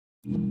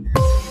So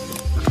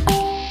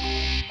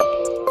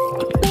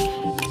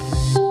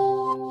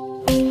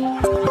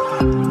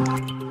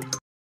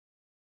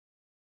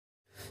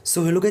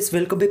hello guys,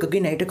 welcome back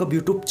again iTechHub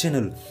YouTube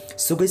channel.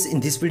 So guys, in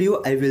this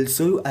video I will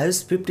show you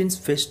iOS 15's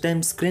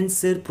FaceTime screen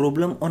share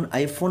problem on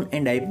iPhone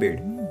and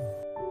iPad.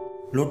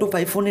 Lot of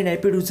iPhone and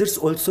iPad users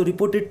also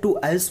reported to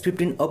iOS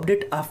 15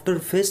 update after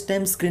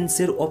FaceTime screen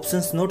share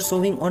options not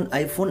showing on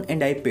iPhone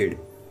and iPad.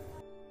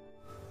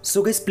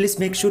 So guys, please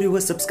make sure you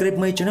are subscribe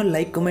my channel,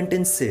 like, comment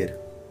and share.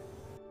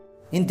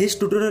 In this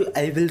tutorial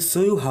I will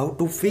show you how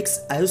to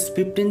fix iOS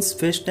 15's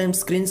FaceTime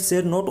screen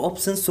share not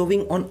options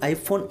showing on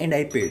iPhone and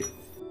iPad.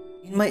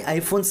 In my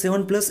iPhone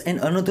 7 Plus and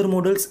another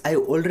models, I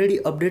already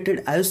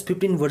updated iOS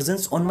 15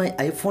 versions on my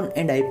iPhone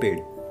and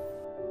iPad.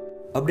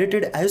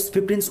 Updated iOS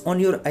 15 on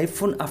your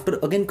iPhone after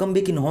again come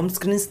back in home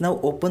screens.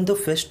 Now open the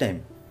FaceTime.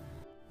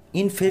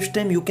 In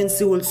FaceTime you can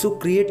see also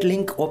create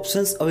link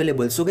options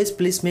available. So guys,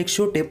 please make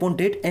sure tap on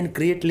that and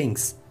create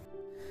links.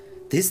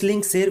 This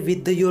link share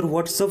with your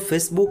WhatsApp,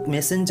 Facebook,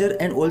 Messenger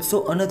and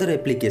also another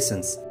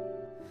applications.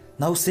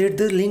 Now share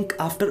the link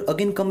after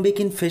again come back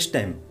in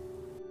FaceTime.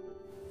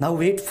 Now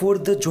wait for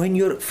the join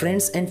your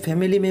friends and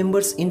family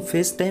members in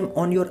FaceTime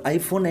on your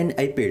iPhone and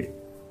iPad.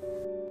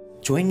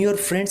 Join your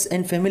friends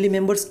and family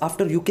members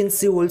after you can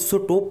see also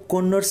top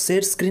corner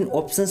share screen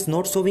options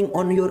not showing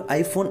on your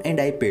iPhone and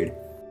iPad.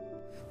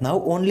 Now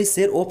only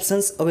share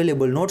options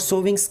available, not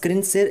showing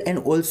screen share and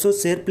also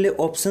share play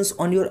options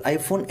on your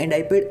iPhone and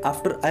iPad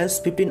after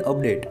iOS 15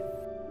 update.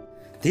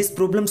 This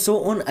problem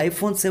show on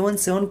iPhone 7,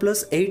 7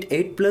 Plus, 8,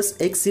 8 Plus,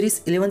 X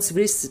series, 11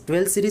 series,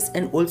 12 series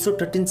and also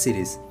 13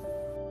 series.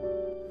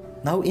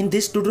 Now in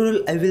this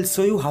tutorial I will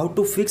show you how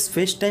to fix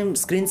FaceTime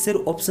screen share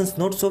options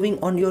not showing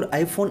on your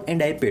iPhone and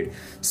iPad.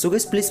 So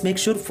guys, please make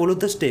sure follow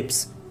the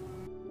steps.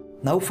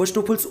 Now first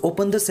of all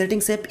open the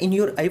settings app in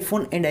your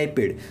iPhone and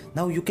iPad.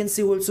 Now you can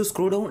see also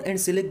scroll down and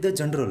select the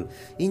general.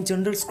 In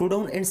general scroll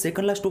down and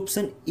second last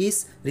option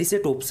is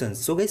reset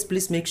options. So guys,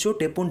 please make sure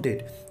tap on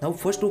that. Now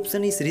first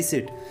option is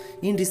reset.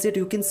 In reset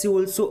you can see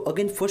also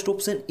again first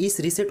option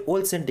is reset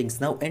all settings.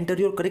 Now enter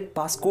your correct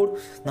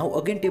passcode. Now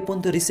again tap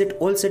on the reset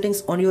all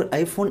settings on your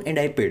iPhone and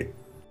iPad.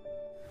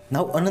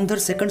 Now another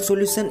second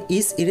solution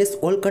is erase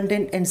all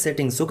content and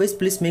settings. So guys,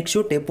 please make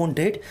sure tap on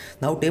that.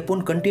 Now tap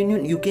on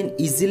continue. You can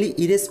easily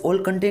erase all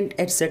content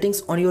and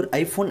settings on your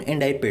iPhone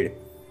and iPad.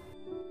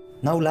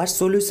 Now last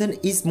solution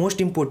is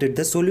most important.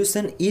 The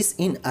solution is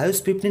in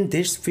iOS 15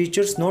 this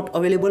features not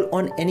available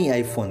on any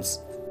iPhones.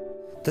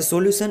 The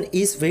solution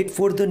is wait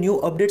for the new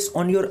updates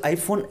on your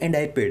iPhone and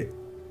iPad.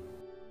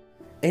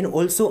 And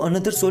also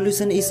another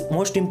solution is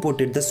most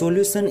important. The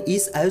solution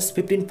is iOS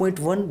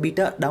 15.1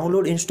 beta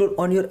download install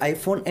on your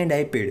iPhone and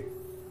iPad.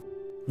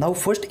 Now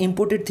first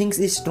important things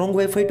is strong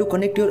Wi-Fi to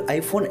connect your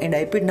iPhone and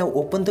iPad. Now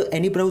open the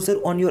any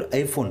browser on your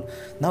iPhone.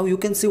 Now you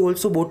can see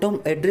also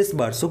bottom address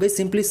bar. So guys,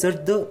 simply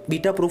search the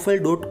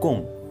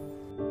betaprofile.com.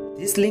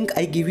 This link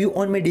I give you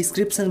on my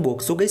description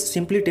box. So guys,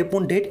 simply tap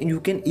on that and you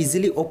can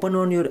easily open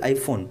on your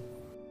iPhone.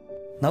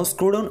 Now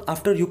scroll down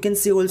after you can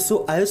see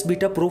also iOS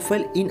beta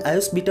profile. In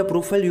iOS beta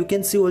profile you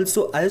can see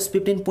also iOS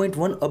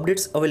 15.1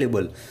 updates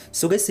available.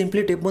 So guys,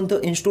 simply tap on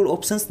the install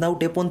options. Now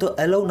tap on the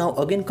allow. Now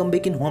again come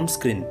back in home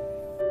screen.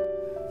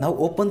 Now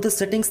open the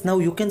settings. Now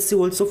you can see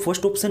also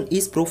first option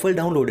is profile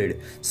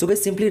downloaded. So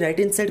guys, simply right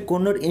hand side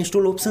corner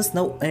install options.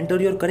 Now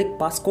enter your correct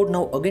passcode.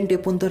 Now again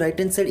tap on the right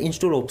hand side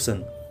install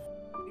option.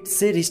 It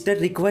say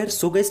restart required.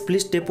 So guys,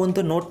 please tap on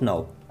the not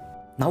now.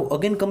 Now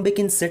again come back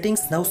in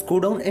settings. Now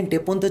scroll down and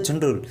tap on the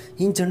general.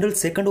 In general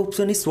second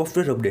option is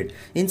software update.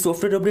 In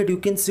software update you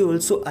can see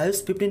also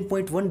iOS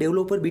 15.1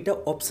 developer beta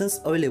options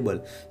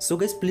available. So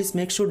guys, please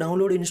make sure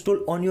download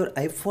install on your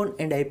iPhone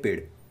and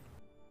iPad.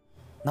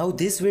 Now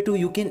this way too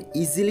you can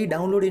easily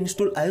download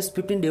install iOS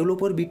 15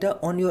 developer beta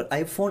on your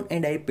iPhone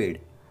and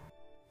iPad.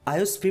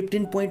 iOS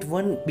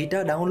 15.1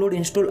 beta download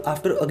install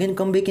after again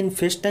come back in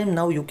FaceTime.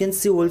 Now you can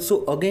see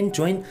also again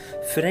join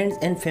friends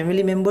and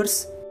family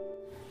members.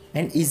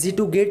 And easy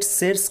to get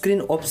share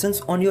screen options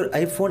on your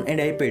iPhone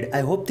and iPad.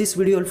 I hope this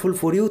video helpful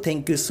for you.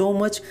 Thank you so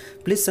much.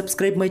 Please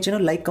subscribe my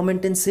channel, like,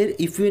 comment and share.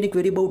 If you have any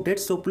query about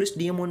that, so please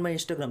DM on my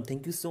Instagram.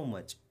 Thank you so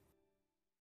much.